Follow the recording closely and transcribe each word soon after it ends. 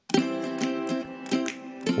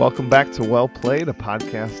Welcome back to Well Played, a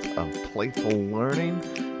podcast of playful learning.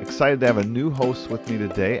 Excited to have a new host with me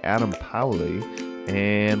today, Adam Powley,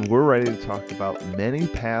 and we're ready to talk about many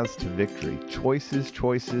paths to victory,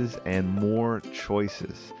 choices, and more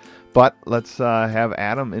choices. But let's have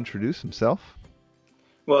Adam introduce himself.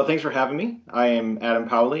 Well, thanks for having me. I am Adam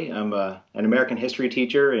Powley. I'm an American history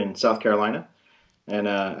teacher in South Carolina, and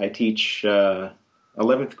I teach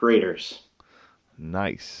 11th graders.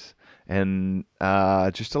 Nice. And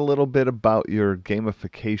just a little bit about your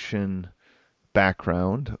gamification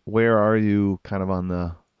background. Where are you kind of on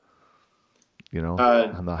the,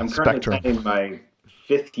 on the I'm currently spectrum? attending my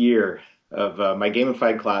fifth year of my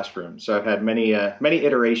gamified classroom, so I've had many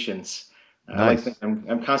iterations. I like to think Nice.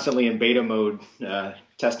 I'm constantly in beta mode,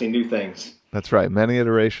 testing new things. That's right. Many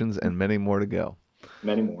iterations and many more to go.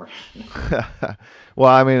 Many more. Well,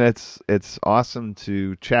 I mean, it's awesome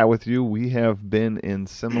to chat with you. We have been in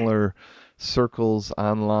similar circles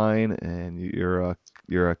online, and you're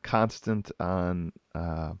a constant on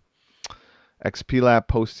XP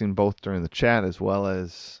posting both during the chat as well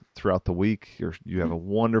as throughout the week. You have a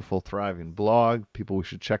wonderful, thriving blog. People, we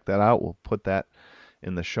should check that out. We'll put that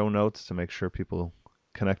in the show notes to make sure people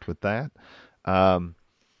connect with that. Um,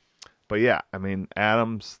 but yeah, I mean,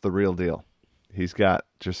 Adam's the real deal. He's got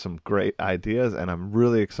just some great ideas, and I'm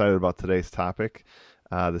really excited about today's topic,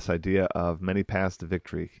 this idea of many paths to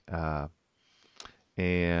victory.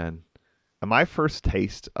 And my first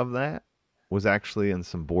taste of that was actually in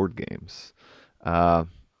some board games. Uh,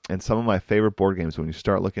 and some of my favorite board games, when you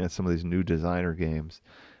start looking at some of these new designer games,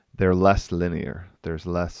 they're less linear. There's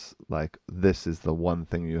less like this is the one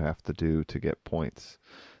thing you have to do to get points.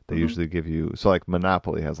 They Hmm. usually give you so like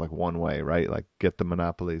Monopoly has like one way, right? Like get the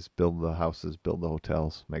monopolies, build the houses, build the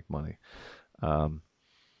hotels, make money. Um,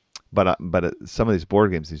 but some of these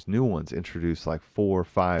board games, these new ones, introduce like four,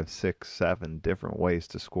 five, six, seven different ways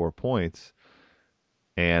to score points,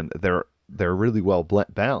 and they're really well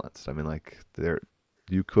balanced. I mean, like they're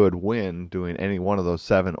you could win doing any one of those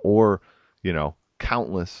seven, or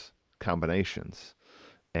countless combinations,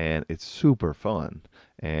 and it's super fun.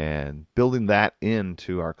 And building that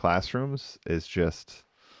into our classrooms is just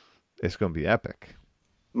it's going to be epic.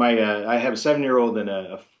 I have a 7-year-old and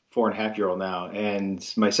a 4.5-year-old now, and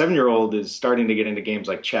my 7-year-old is starting to get into games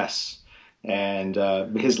like chess. And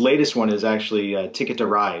his latest one is actually Ticket to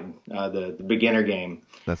Ride, the beginner game.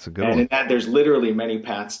 That's a good And one. in that, there's literally many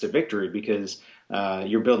paths to victory because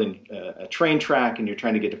you're building a train track and you're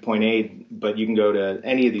trying to get to point A, but you can go to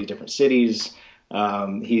any of these different cities.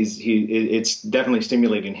 It's definitely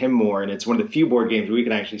stimulating him more, and it's one of the few board games we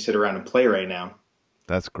can actually sit around and play right now.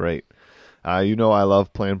 That's great. I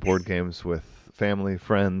love playing board games with family,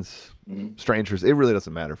 friends, Mhm. strangers. It really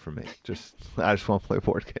doesn't matter for me. Just I just want to play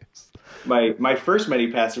board games. My first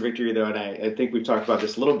many paths to victory, though, and I think we've talked about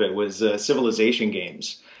this a little bit, was Civilization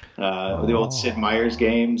games, the old Sid Meier's Oh,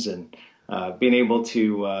 games, and being able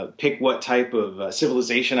to pick what type of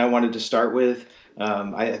civilization I wanted to start with.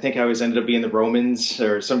 I think I always ended up being the Romans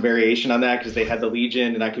or some variation on that because they had the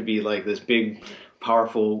Legion, and I could be like this big,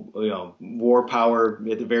 powerful, war power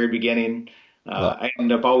at the very beginning. well, I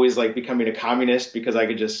ended up always like becoming a communist because I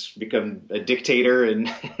could just become a dictator and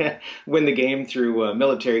win the game through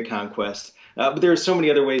military conquest. But there are so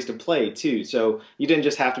many other ways to play too. So you didn't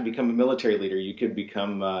just have to become a military leader. You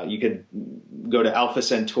could go to Alpha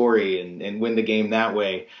Centauri and win the game that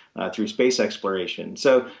way through space exploration.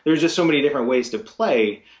 So there's just so many different ways to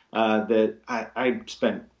play that I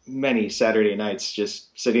spent many Saturday nights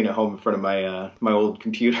just sitting at home in front of my old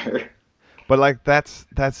computer. but like that's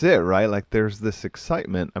it, right? Like there's this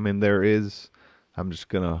excitement. I mean, there is. I'm just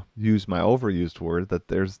gonna use my overused word that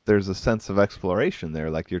there's a sense of exploration there.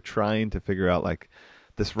 Like you're trying to figure out like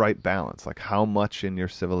this right balance. Like how much in your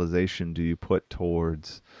civilization do you put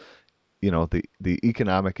towards the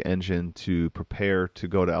economic engine to prepare to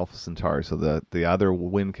go to Alpha Centauri. So the other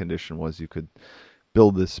win condition was you could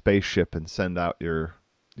build this spaceship and send out your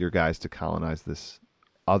guys to colonize this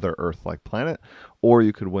other Earth-like planet, or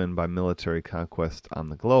you could win by military conquest on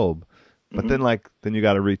the globe. But then Hmm. then you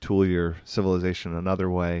got to retool your civilization another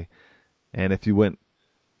way, and if you went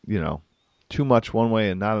you know too much one way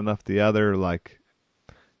and not enough the other, like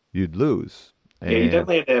you'd lose. Yeah, you And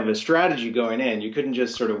definitely had to have a strategy going in. You couldn't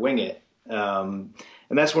just sort of wing it. And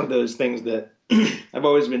that's one of those things that I've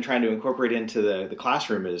always been trying to incorporate into the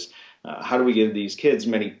classroom is how do we give these kids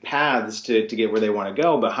many paths to get where they want to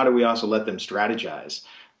go, but how do we also let them strategize?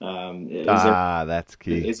 that's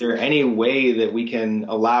key. Is there any way that we can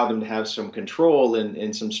allow them to have some control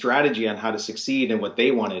and some strategy on how to succeed in what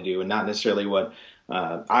they want to do and not necessarily what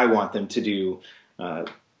I want them to do? Uh,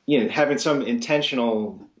 Having some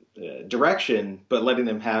intentional direction, but letting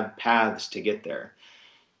them have paths to get there.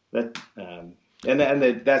 That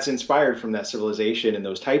and that's inspired from that Civilization and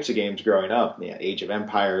those types of games growing up, yeah, Age of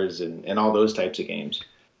Empires and all those types of games.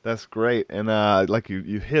 That's great. And like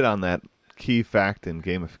you hit on that key fact in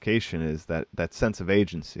gamification is that sense of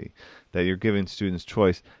agency that you're giving students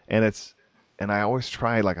choice. And I always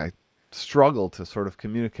try, like I struggle to sort of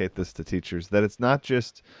communicate this to teachers that it's not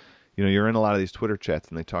just, you're in a lot of these Twitter chats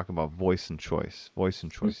and they talk about voice and choice, voice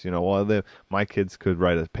and choice. Well, my kids could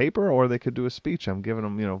write a paper or they could do a speech. I'm giving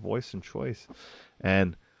them, voice and choice.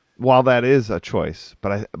 And while that is a choice,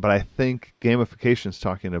 but I think gamification is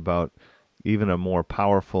talking about even a more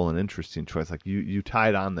powerful and interesting choice. Like you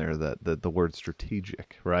tied on there the word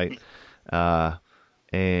strategic, right? Uh,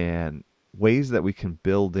 and ways that we can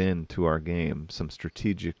build into our game some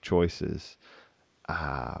strategic choices.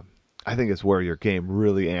 Uh, I think it's where your game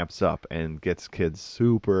really amps up and gets kids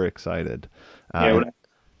super excited. Yeah,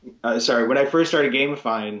 And sorry, when I first started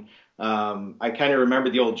gamifying, I kind of remember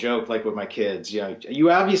the old joke, like with my kids. You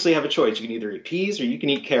obviously have a choice. You can either eat peas or you can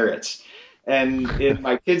eat carrots. And in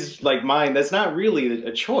my kids' like mind, that's not really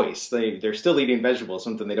a choice. They're still eating vegetables,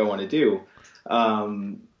 something they don't want to do.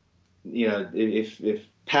 Um, if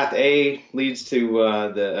path A leads to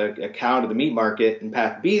a cow to the meat market, and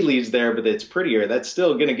path B leads there, but it's prettier, that's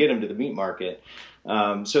still going to get them to the meat market.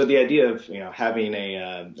 So the idea of having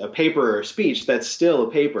a paper or a speech, that's still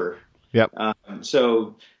a paper. yep,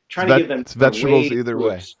 So trying to give them it's a way vegetables either to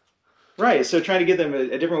way. right. So trying to give them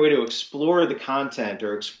a different way to explore the content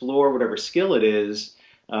or explore whatever skill it is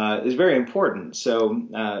very important. So,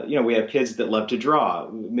 we have kids that love to draw.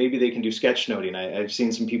 Maybe they can do sketchnoting. I've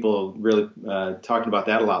seen some people really talking about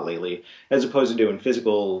that a lot lately, as opposed to doing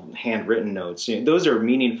physical handwritten notes. Those are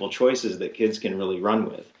meaningful choices that kids can really run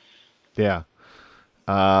with. Yeah.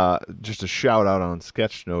 Just a shout out on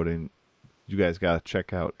sketchnoting. You guys got to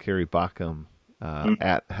check out Carrie Bacham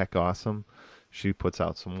at Heck Awesome. She puts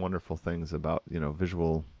out some wonderful things about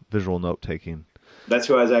visual note taking. That's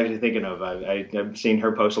who I was actually thinking of. I've seen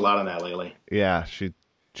her post a lot on that lately. Yeah, she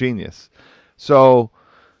genius. So,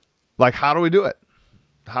 like, how do we do it?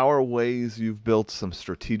 How are ways you've built some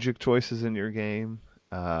strategic choices in your game?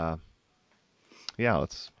 Uh, yeah,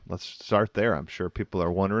 let's start there. I'm sure people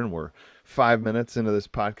are wondering. We're 5 minutes into this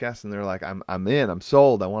podcast, and they're like, I'm in, I'm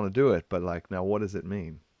sold, I want to do it. But like, now what does it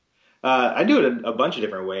mean? I do it a bunch of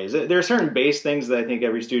different ways. There are certain base things that I think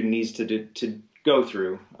every student needs to go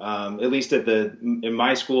through. At least in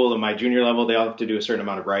my school, in my junior level, they all have to do a certain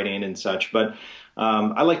amount of writing and such. But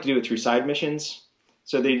I like to do it through side missions.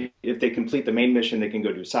 So if they complete the main mission, they can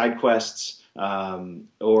go do side quests.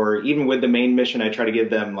 Or even with the main mission, I try to give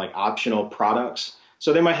them like optional products.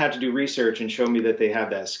 So they might have to do research and show me that they have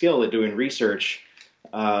that skill at doing research,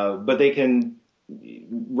 but they can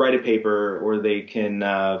write a paper or they can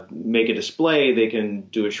make a display, they can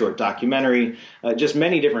do a short documentary, just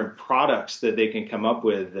many different products that they can come up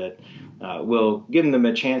with that will give them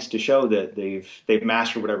a chance to show that they've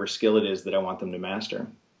mastered whatever skill it is that I want them to master.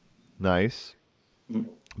 Nice.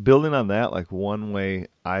 Building on that, like one way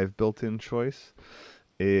I've built in choice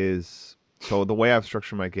is so the way I've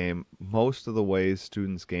structured my game, most of the ways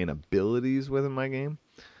students gain abilities within my game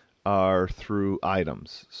are through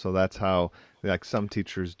items. So that's how, like, some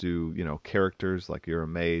teachers do, characters, like you're a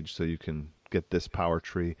mage, so you can get this power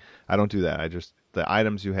tree. I don't do that. The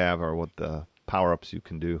items you have are what the power ups you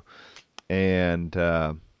can do. And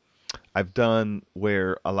I've done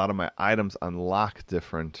where a lot of my items unlock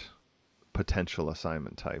different potential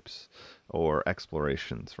assignment types or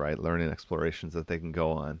explorations, right? Learning explorations that they can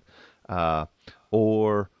go on. Uh,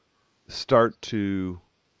 or start to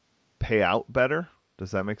pay out better.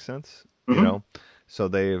 Does that make sense? Mm-hmm. So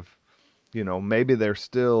maybe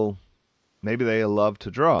maybe they love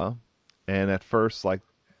to draw, and at first, like,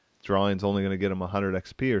 drawing's only going to get them 100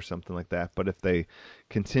 XP or something like that. But if they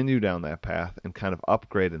continue down that path and kind of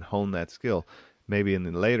upgrade and hone that skill, maybe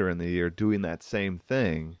later in the year, doing that same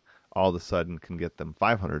thing all of a sudden can get them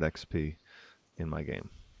 500 XP in my game.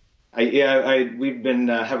 We've been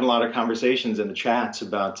having a lot of conversations in the chats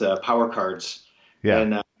about power cards, Yeah.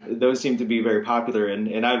 and those seem to be very popular.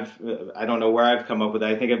 And I don't know where I've come up with it.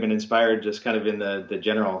 I think I've been inspired just kind of in the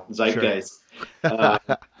general Sure. zeitgeist. Uh,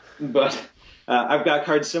 but I've got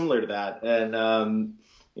cards similar to that, and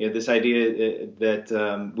this idea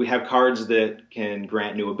that we have cards that can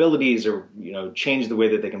grant new abilities or change the way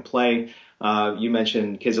that they can play. You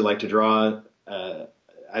mentioned kids that like to draw.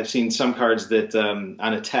 I've seen some cards that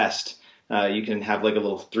on a test you can have like a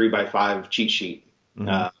little 3x5 cheat sheet. Hmm.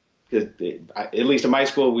 'Cause at least in my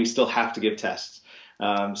school, we still have to give tests.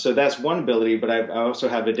 So that's one ability, but I also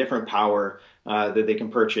have a different power that they can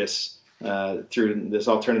purchase through this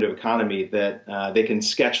alternative economy that they can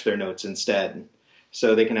sketch their notes instead.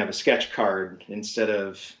 So they can have a sketch card instead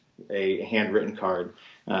of a handwritten card.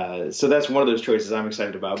 So that's one of those choices I'm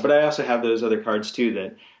excited about. But I also have those other cards too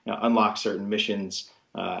that unlock certain missions,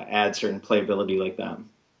 add certain playability like that.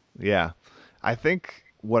 Yeah. I think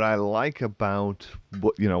what I like about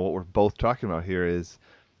what we're both talking about here is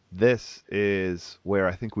this is where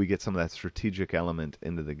I think we get some of that strategic element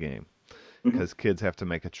into the game Mm-hmm. because kids have to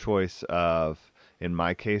make a choice of, in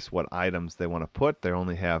my case, what items they want to put. They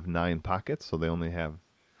only have 9 pockets, so they only have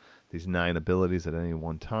these 9 abilities at any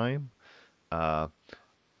one time. Uh,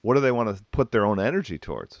 what do they want to put their own energy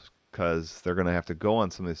towards? Because they're going to have to go on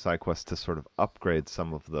some of these side quests to sort of upgrade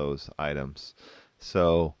some of those items.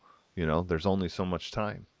 So, there's only so much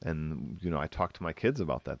time. And, I talk to my kids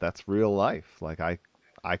about that. That's real life. Like, I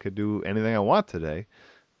could do anything I want today,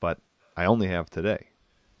 but I only have today.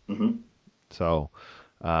 Mm-hmm. So,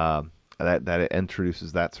 that it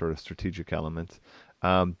introduces that sort of strategic element.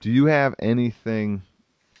 Do you have anything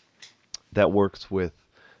that works with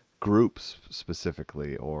groups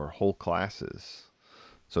specifically or whole classes?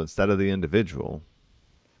 So instead of the individual,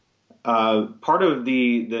 Part of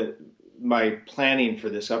the my planning for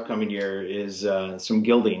this upcoming year is some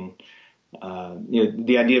guilding.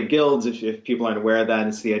 The idea of guilds, if people aren't aware of that,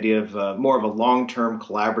 it's the idea of more of a long-term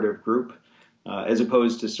collaborative group, as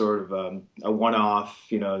opposed to sort of a one-off.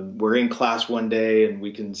 We're in class one day and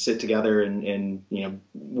we can sit together and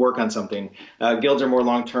work on something. Guilds are more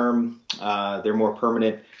long-term, they're more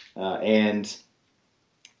permanent, and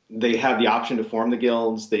they have the option to form the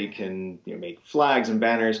guilds. They can make flags and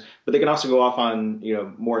banners, but they can also go off on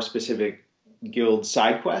more specific guild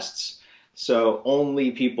side quests. So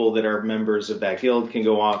only people that are members of that guild can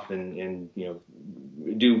go off and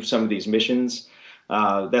do some of these missions.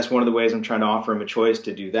 That's one of the ways I'm trying to offer them a choice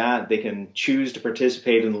to do that. They can choose to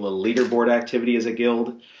participate in the little leaderboard activity as a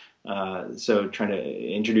guild. So trying to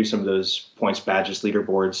introduce some of those points, badges,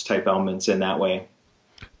 leaderboards type elements in that way.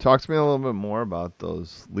 talk to me a little bit more about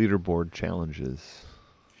those leaderboard challenges.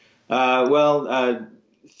 Well,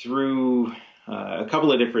 through a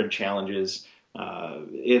couple of different challenges.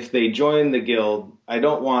 If they join the guild, I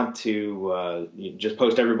don't want to just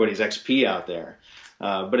post everybody's XP out there.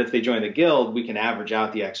 But if they join the guild, we can average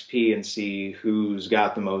out the XP and see who's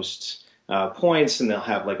got the most points, and they'll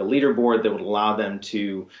have like a leaderboard that would allow them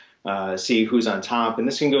to see who's on top. And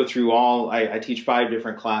this can go through I teach 5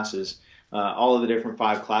 different classes. All of the different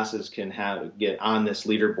 5 classes can get on this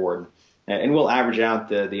leaderboard. And we'll average out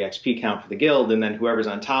the XP count for the guild, and then whoever's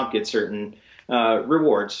on top gets certain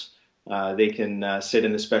rewards. They can sit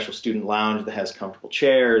in the special student lounge that has comfortable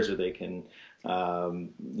chairs, or they can,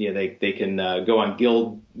 they can go on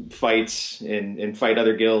guild fights and fight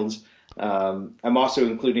other guilds. I'm also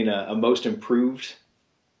including a most improved,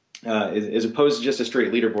 as opposed to just a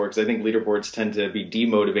straight leaderboard, because I think leaderboards tend to be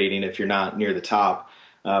demotivating if you're not near the top.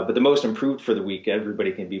 But the most improved for the week,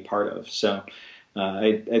 everybody can be part of. So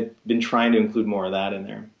I've been trying to include more of that in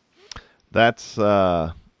there. That's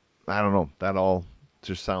I don't know. That all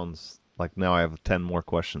just sounds like now I have 10 more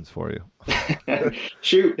questions for you.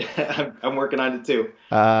 Shoot, I'm working on it too.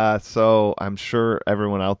 So I'm sure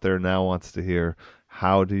everyone out there now wants to hear,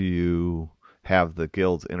 how do you have the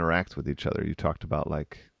guilds interact with each other? You talked about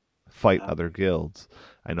like fight other guilds.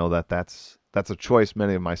 I know that that's a choice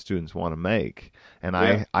many of my students want to make, and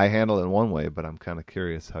Yeah. I handle it in one way, but I'm kind of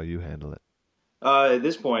curious how you handle it. At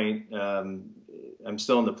this point, I'm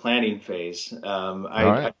still in the planning phase. All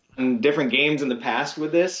right. I've done different games in the past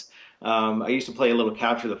with this. I used to play a little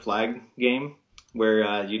capture the flag game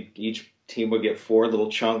where each team would get 4 little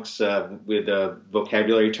chunks with a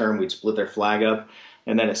vocabulary term. We'd split their flag up,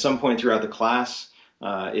 and then at some point throughout the class,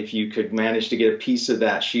 if you could manage to get a piece of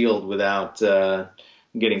that shield without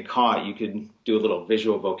getting caught, you could do a little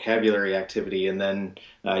visual vocabulary activity, and then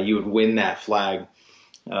you would win that flag.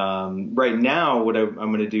 Right now, what I'm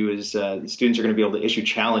going to do is students are going to be able to issue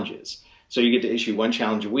challenges. So you get to issue one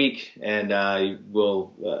challenge a week, and I'm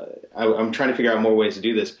trying to figure out more ways to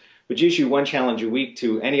do this. But you issue one challenge a week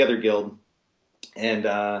to any other guild, and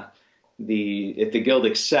if the guild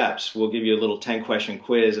accepts, we'll give you a little 10-question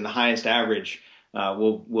quiz, and the highest average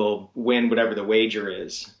will win whatever the wager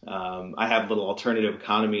is. I have a little alternative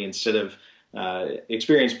economy. Instead of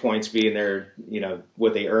experience points being their,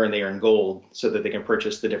 what they earn gold so that they can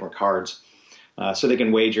purchase the different cards. So they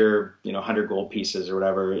can wager, 100 gold pieces or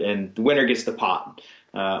whatever, and the winner gets the pot.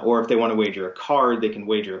 Or if they want to wager a card, they can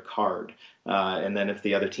wager a card. And then if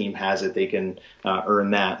the other team has it, they can earn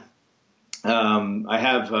that. I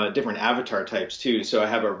have different avatar types too. So I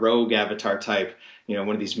have a rogue avatar type, one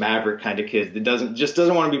of these maverick kind of kids that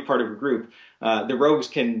doesn't want to be part of a group. the rogues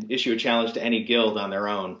can issue a challenge to any guild on their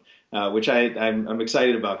own, which I'm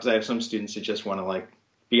excited about because I have some students that just want to like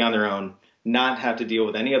be on their own, not have to deal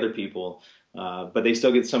with any other people, but they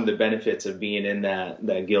still get some of the benefits of being in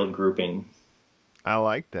that guild grouping. I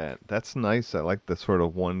like that. That's nice. I like the sort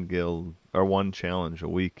of one guild or one challenge a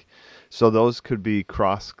week. So those could be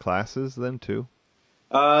cross classes then too.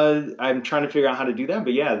 I'm trying to figure out how to do that,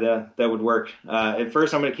 but yeah, that would work. At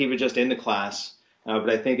first, I'm going to keep it just in the class, but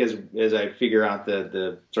I think as I figure out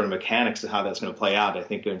the sort of mechanics of how that's going to play out, I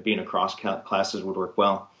think being across classes would work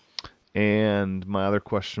well. And my other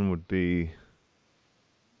question would be,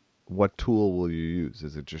 what tool will you use?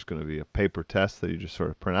 Is it just going to be a paper test that you just sort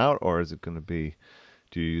of print out, or is it going to be,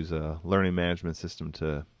 do you use a learning management system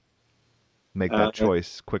to make Uh, that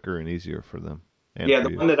choice quicker and easier for them and yeah, for the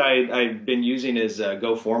you? one that I've been using is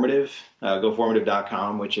GoFormative,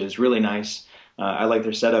 GoFormative.com, which is really nice. I like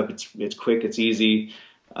their setup. It's quick, it's easy.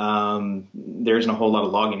 There isn't a whole lot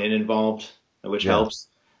of logging in involved, which Yeah, helps.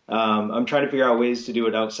 I'm trying to figure out ways to do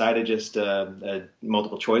it outside of just a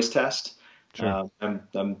multiple choice test. sure.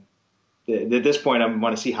 I'm at this point, I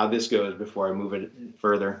want to see how this goes before I move it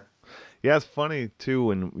further. Yeah, it's funny too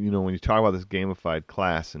when when you talk about this gamified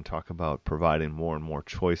class and talk about providing more and more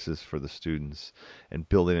choices for the students and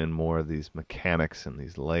building in more of these mechanics and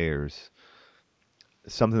these layers.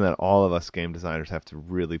 Something that all of us game designers have to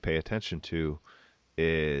really pay attention to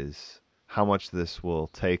is how much this will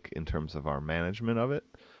take in terms of our management of it.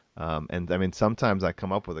 And I mean, sometimes I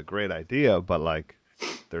come up with a great idea, but like,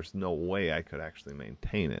 there's no way I could actually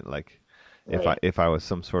maintain it. Like, Right. if I was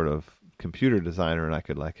some sort of computer designer and I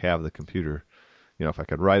could like have the computer, if I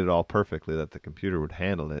could write it all perfectly that the computer would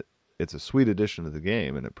handle it, it's a sweet addition to the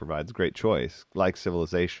game and it provides great choice, like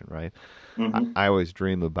Civilization, right? Hmm. I always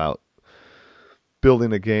dream about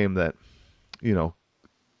building a game that, you know,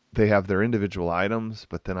 they have their individual items,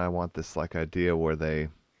 but then I want this like idea where they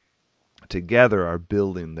together are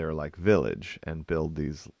building their like village and build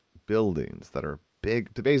these buildings that are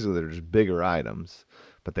big. Basically, they're just bigger items,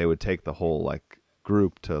 but they would take the whole like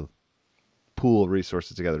group to pool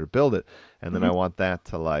resources together to build it. And then I Hmm. want that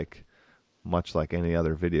to like much like any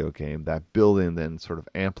other video game, that building then sort of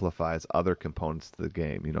amplifies other components to the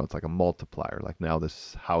game. It's like a multiplier. Like now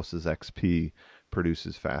this house's XP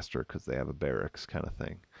produces faster because they have a barracks kind of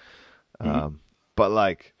thing. Hmm. Um, but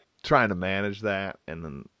like trying to manage that and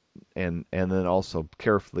then also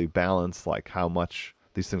carefully balance like how much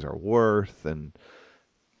these things are worth and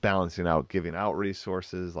balancing out giving out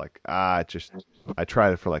resources. Like I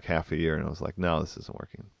tried it for like half a year and I was like, no, this isn't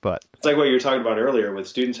working. But It's like what you were talking about earlier with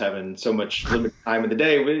students having so much limited time in the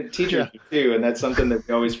day, with teachers yeah, too, and that's something that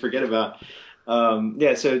we always forget about.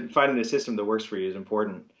 Yeah, so finding a system that works for you is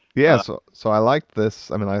important. yeah. Uh, So I like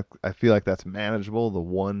this. I mean, I feel like that's manageable. The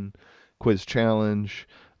one quiz challenge.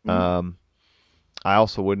 mhm. Um, I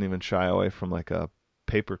also wouldn't even shy away from like a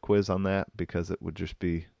paper quiz on that because it would just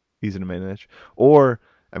be easy to manage. Or,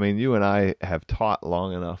 I mean, you and I have taught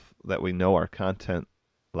long enough that we know our content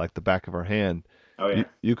like the back of our hand. Oh You yeah,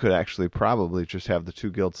 you could actually probably just have the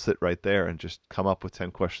two guilds sit right there and just come up with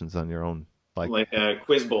 10 questions on your own. Like, like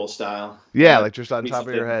quiz bowl style. yeah, like just on Be top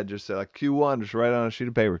of your something head, just say like Q1, just write on a sheet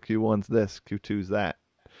of paper. Q1's this, Q2's that.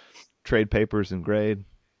 Trade papers and grade.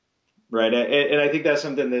 right, and I think that's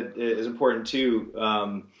something that is important too.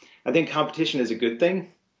 I think competition is a good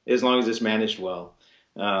thing as long as it's managed well.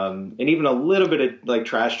 And even a little bit of like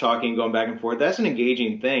trash talking going back and forth, that's an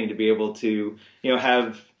engaging thing to be able to,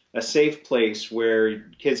 have a safe place where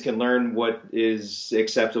kids can learn what is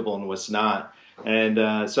acceptable and what's not.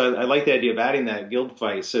 And so I like the idea of adding that guild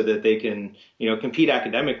fight so that they can, compete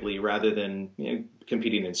academically rather than,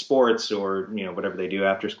 competing in sports or, whatever they do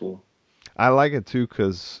after school. I like it too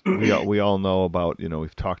because we all know about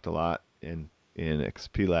we've talked a lot in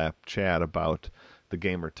XP Lab chat about the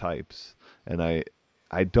gamer types, and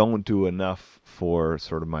I don't do enough for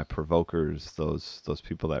sort of my provokers, those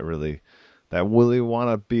people that really want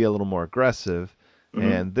to be a little more aggressive, Hmm.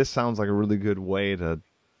 and this sounds like a really good way to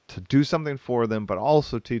do something for them, but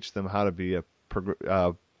also teach them how to be a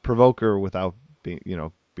provoker without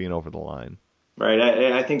being over the line. Right.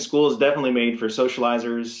 I think school is definitely made for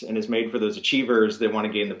socializers and is made for those achievers that want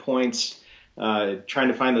to gain the points. Trying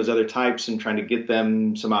to find those other types and trying to get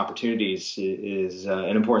them some opportunities is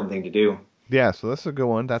an important thing to do. Yeah, so that's a good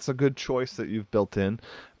one. That's a good choice that you've built in.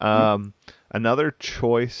 Um, Another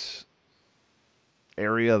choice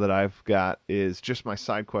area that I've got is just my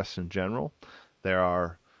side quests in general. There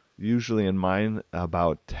are usually in mine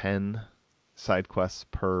about 10 side quests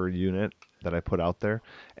per unit that I put out there,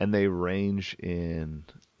 and they range in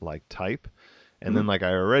like type. And then, Mhm. like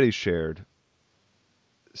I already shared,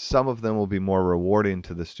 some of them will be more rewarding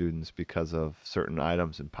to the students because of certain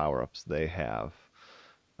items and power-ups they have.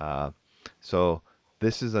 Uh, so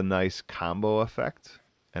this is a nice combo effect,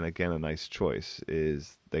 and again, a nice choice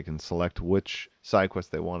is they can select which side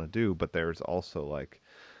quest they want to do, but there's also like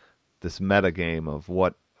this meta game of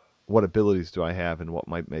what abilities do I have and what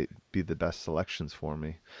might be the best selections for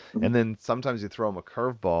me. And then sometimes you throw them a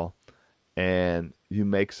curveball and you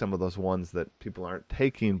make some of those ones that people aren't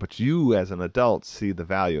taking, but you as an adult see the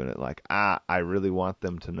value in it. Like, I really want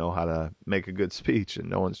them to know how to make a good speech, and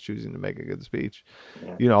no one's choosing to make a good speech.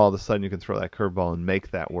 Yeah. All of a sudden you can throw that curveball and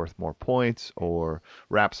make that worth more points, or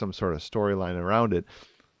wrap some sort of storyline around it,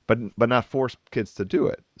 but not force kids to do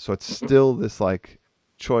it. So it's still this like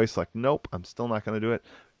choice, like, nope, I'm still not going to do it,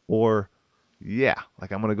 or yeah,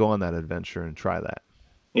 like I'm going to go on that adventure and try that.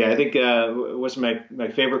 Yeah, I think what's my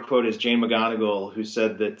favorite quote is Jane McGonigal, who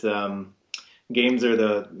said that games are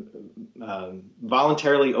the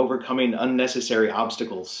voluntarily overcoming unnecessary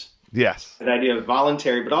obstacles. Yes. That idea of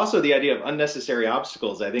voluntary, but also the idea of unnecessary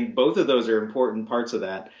obstacles. I think both of those are important parts of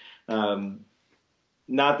that. Um,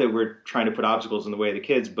 Not that we're trying to put obstacles in the way of the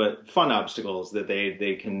kids, but fun obstacles that they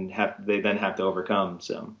then have to overcome.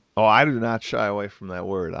 So Oh, I do not shy away from that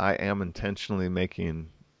word. I am intentionally making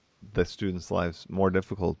the students' lives more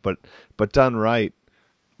difficult, but done right,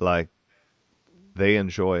 like they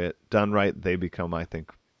enjoy it. Done right, they become, I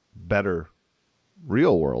think, better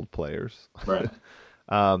real world players. right.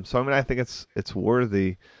 So I mean, I think it's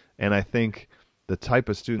worthy, and I think the type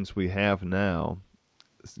of students we have now,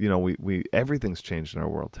 we everything's changed in our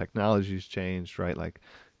world. Technology's changed, right? Like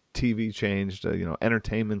TV changed,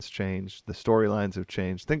 entertainment's changed, the storylines have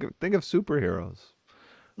changed. Think of superheroes,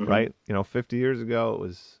 Hmm. right? 50 years ago it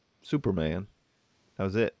was Superman. That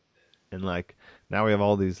was it. And like now we have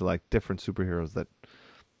all these like different superheroes that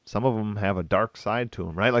some of them have a dark side to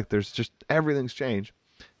them, right? Like there's just everything's changed,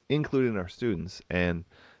 including our students. And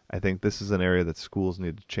I think this is an area that schools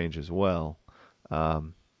need to change as well.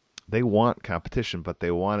 Um, they want competition, but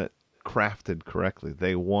they want it crafted correctly.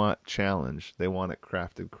 They want challenge. They want it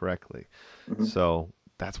crafted correctly. Hmm. So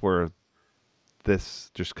that's where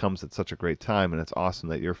this just comes at such a great time, and it's awesome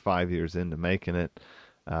that you're 5 years into making it.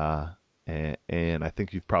 And I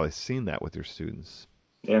think you've probably seen that with your students.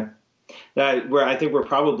 Yeah. Where I think we're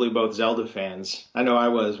probably both Zelda fans. I know I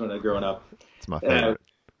was when I was growing up. It's my Uh,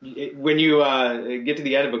 favorite. when you get to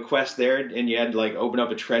the end of a quest there and you had to like open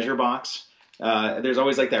up a treasure box, there's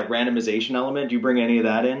always like that randomization element. Do you bring any of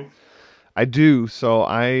that in? I do. So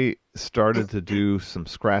I started to do some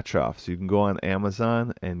scratch offs. You can go on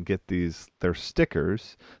Amazon and get these. They're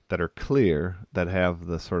stickers that are clear that have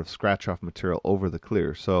the sort of scratch off material over the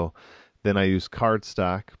clear. So then I use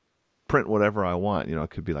cardstock, print whatever I want. It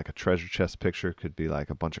could be like a treasure chest picture, it could be like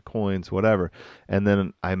a bunch of coins, whatever. And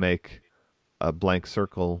then I make a blank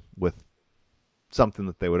circle with something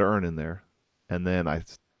that they would earn in there, and then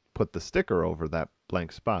put the sticker over that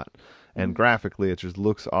blank spot. And graphically, it just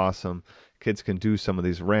looks awesome. Kids can do some of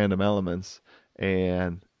these random elements,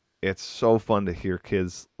 and it's so fun to hear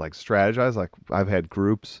kids like strategize. Like I've had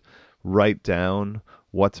groups write down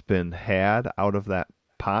what's been had out of that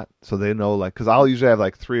pot, so they know, like, because I'll usually have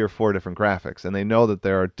like 3 or 4 different graphics, and they know that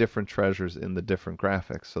there are different treasures in the different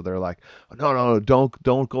graphics. So they're like, no, no, no,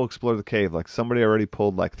 don't go explore the cave. Like somebody already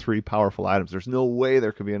pulled like 3 powerful items. There's no way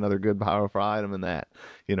there could be another good powerful item in that.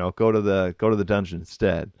 Go to the dungeon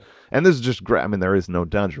instead. And this is just I mean, there is no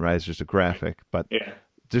dungeon, right? It's just a graphic, but Yeah.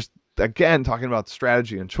 just again talking about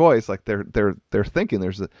strategy and choice, like they're thinking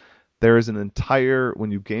there is an entire,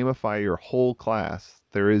 when you gamify your whole class,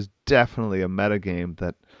 there is definitely a meta game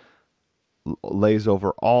that lays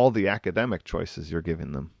over all the academic choices you're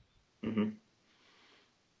giving them. Hmm.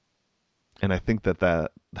 And I think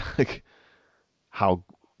that like how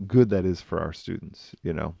good that is for our students,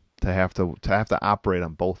 to have to operate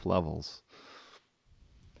on both levels.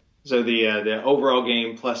 So the overall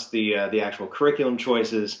game plus the actual curriculum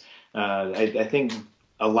choices, I think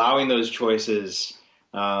allowing those choices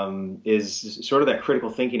is sort of that critical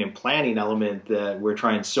thinking and planning element that we're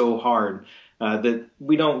trying so hard that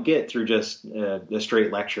we don't get through just a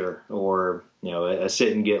straight lecture or a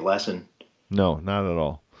sit and get lesson. No, not at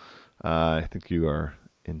all. I think you are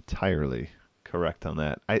entirely correct on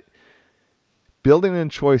that. I Building in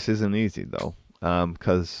choice isn't easy though,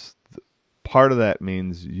 because part of that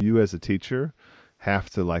means you as a teacher have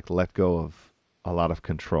to like let go of a lot of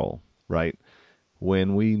control, right?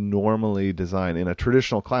 When we normally design in a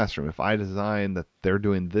traditional classroom, if I design that they're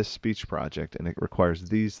doing this speech project and it requires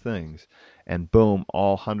these things, and boom,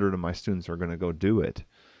 all 100 of my students are going to go do it,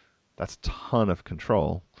 that's a ton of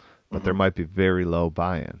control, but there Hmm. might be very low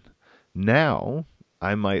buy in. Now,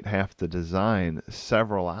 I might have to design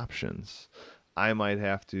several options. I might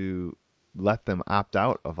have to let them opt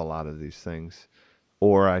out of a lot of these things,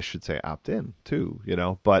 or I should say opt in too,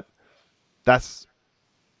 but that's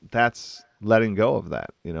letting go of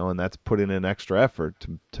that, and that's putting in extra effort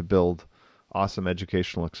to build awesome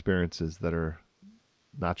educational experiences that are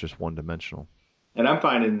not just one dimensional. And I'm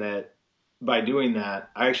finding that by doing that,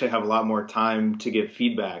 I actually have a lot more time to give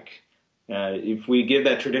feedback. If we give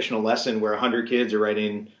that traditional lesson where 100 kids are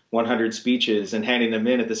writing 100 speeches and handing them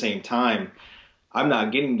in at the same time, I'm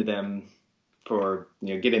not getting to them for,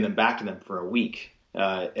 getting them back to them for a week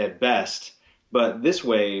at best. But this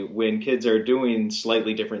way, when kids are doing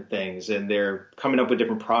slightly different things and they're coming up with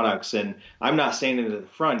different products, and I'm not standing at the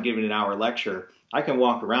front giving an hour lecture, I can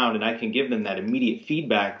walk around and I can give them that immediate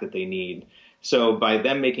feedback that they need. So by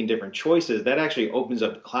them making different choices, that actually opens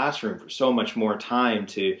up the classroom for so much more time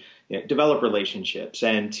to develop relationships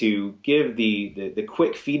and to give the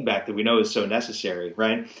quick feedback that we know is so necessary,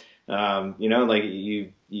 right? Like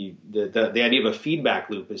the idea of a feedback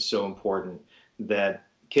loop is so important that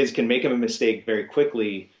kids can make a mistake very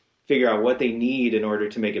quickly, figure out what they need in order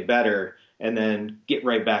to make it better, and then get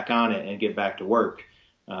right back on it and get back to work.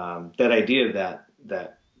 That idea of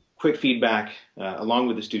that quick feedback along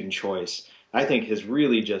with the student choice, I think has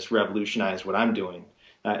really just revolutionized what I'm doing.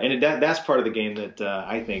 That's part of the game that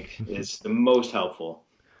I think is the most helpful.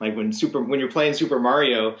 Like when you're playing Super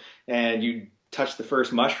Mario and you touch the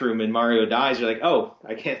first mushroom and Mario dies, you're like, oh,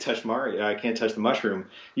 I can't touch Mario. I can't touch the mushroom.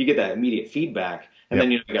 You get that immediate feedback, and Yep.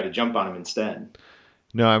 then you got to jump on him instead.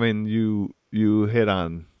 No, I mean you hit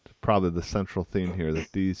on probably the central theme here,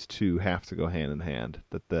 that these two have to go hand in hand.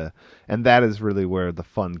 And that is really where the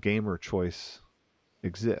fun gamer choice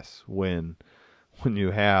exists, when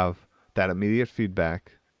you have that immediate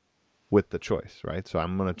feedback with the choice, right? So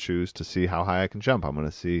I'm going to choose to see how high I can jump. I'm going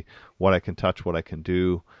to see what I can touch, what I can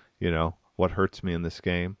do, what hurts me in this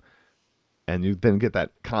game. And you then get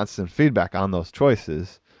that constant feedback on those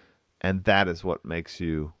choices, and that is what makes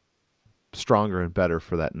you stronger and better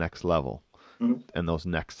for that next level Mhm. and those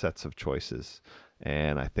next sets of choices.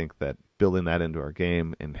 And I think that building that into our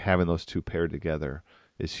game and having those two paired together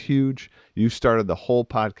is huge. You started the whole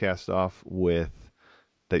podcast off with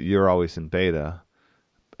that you're always in beta,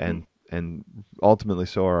 and ultimately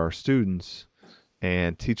so are our students,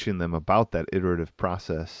 and teaching them about that iterative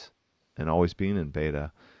process and always being in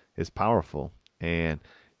beta is powerful. And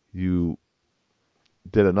you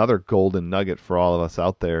did another golden nugget for all of us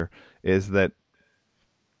out there, is that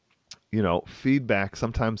feedback,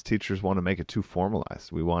 sometimes teachers want to make it too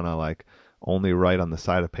formalized. We want to like only write on the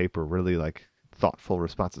side of paper really like thoughtful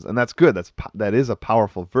responses, and that's good. That is a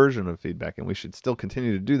powerful version of feedback, and we should still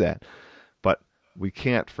continue to do that. But we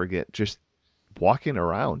can't forget just walking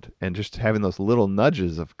around and just having those little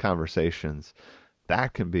nudges of conversations.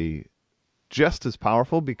 That can be just as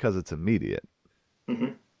powerful because it's immediate. hmm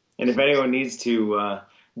And if anyone needs to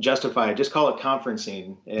justify it, just call it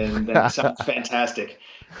conferencing, and that sounds fantastic.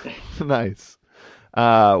 Nice.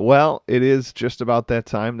 Well, it is just about that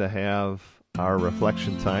time to have our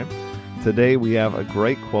reflection time. Today we have a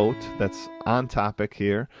great quote that's on topic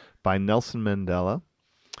here by Nelson Mandela,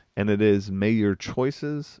 and it is, "May your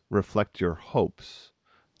choices reflect your hopes,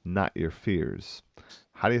 not your fears."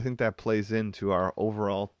 How do you think that plays into our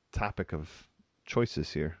overall topic of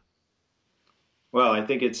choices here? Well, I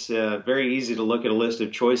think it's very easy to look at a list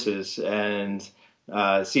of choices and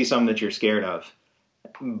see something that you're scared of.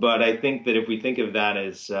 But I think that if we think of that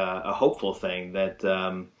as a hopeful thing, that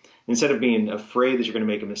instead of being afraid that you're going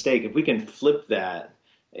to make a mistake, if we can flip that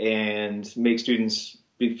and make students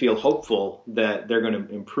feel hopeful that they're going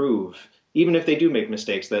to improve, even if they do make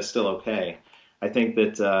mistakes, that's still okay. I think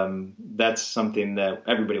that that's something that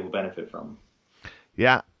everybody will benefit from.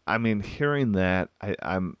 Yeah, I mean, hearing that,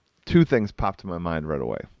 I'm two things popped to my mind right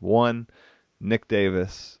away. One, Nick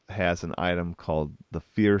Davis has an item called the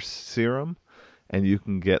Fierce Serum, and you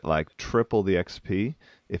can get like triple the XP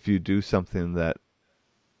if you do something that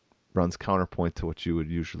runs counterpoint to what you would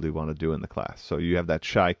usually want to do in the class. So you have that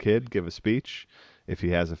shy kid give a speech. If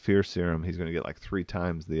he has a Fear Serum, he's going to get like 3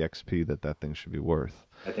 times the XP that thing should be worth.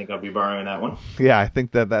 I think I'll be borrowing that one. Yeah, I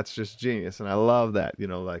think that that's just genius, and I love that. You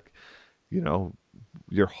know,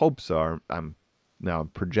 your hopes are, I'm now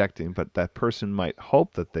projecting, but that person might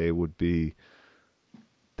hope that they would be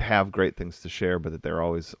have great things to share, but that they're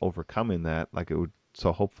always overcoming that, like it would.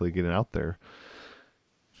 So hopefully, getting out there.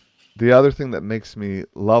 The other thing that makes me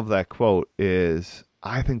love that quote is,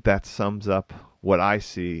 I think that sums up what I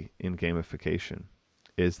see in gamification,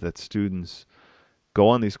 is that students go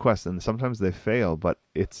on these quests and sometimes they fail, but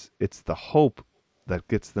it's the hope that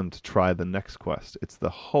gets them to try the next quest. It's the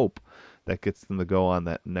hope that gets them to go on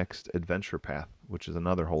that next adventure path, which is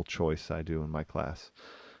another whole choice I do in my class.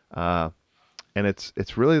 Uh, and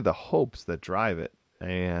it's really the hopes that drive it.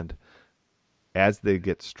 And as they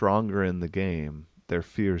get stronger in the game, their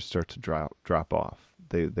fears start to drop off.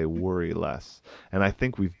 They worry less. And I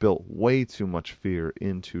think we've built way too much fear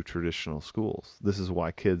into traditional schools. This is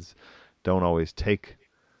why kids don't always take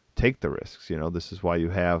the risks. This is why you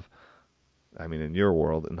have, I mean, in your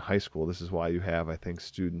world, in high school, this is why you have, I think,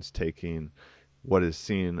 students taking what is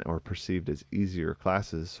seen or perceived as easier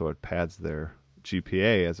classes, so it pads their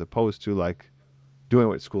GPA, as opposed to like doing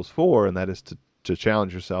what school's for, and that is to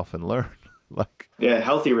challenge yourself and learn. Like Yeah,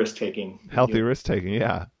 healthy risk taking. healthy risk taking, yeah.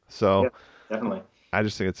 Yeah, So definitely. I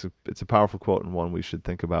just think it's a powerful quote, and one we should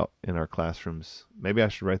think about in our classrooms. Maybe I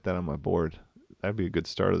should write that on my board. That'd be a good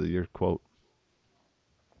start of the year quote.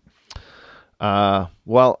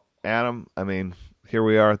 Well, Adam, I mean, here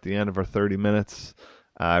we are at the end of our 30 minutes.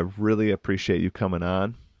 I really appreciate you coming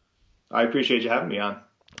on. I appreciate you having me on.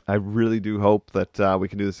 I really do hope that we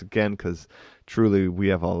can do this again, because truly we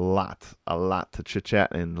have a lot to chit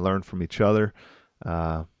chat and learn from each other.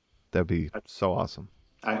 Uh, that'd be so awesome.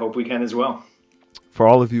 I hope we can as well. For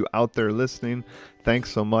all of you out there listening,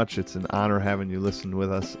 thanks so much. It's an honor having you listen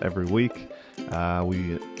with us every week.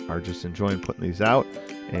 We are just enjoying putting these out.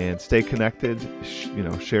 And stay connected.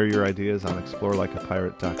 Share your ideas on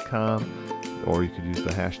explorelikeapirate.com, or you could use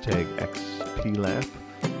the hashtag XPLAP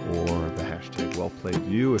or the hashtag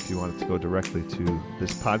WellPlayedYou if you want it to go directly to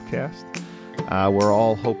this podcast. We're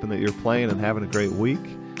all hoping that you're playing and having a great week.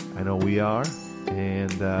 I know we are.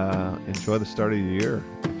 And enjoy the start of your year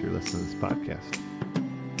if you're listening to this podcast.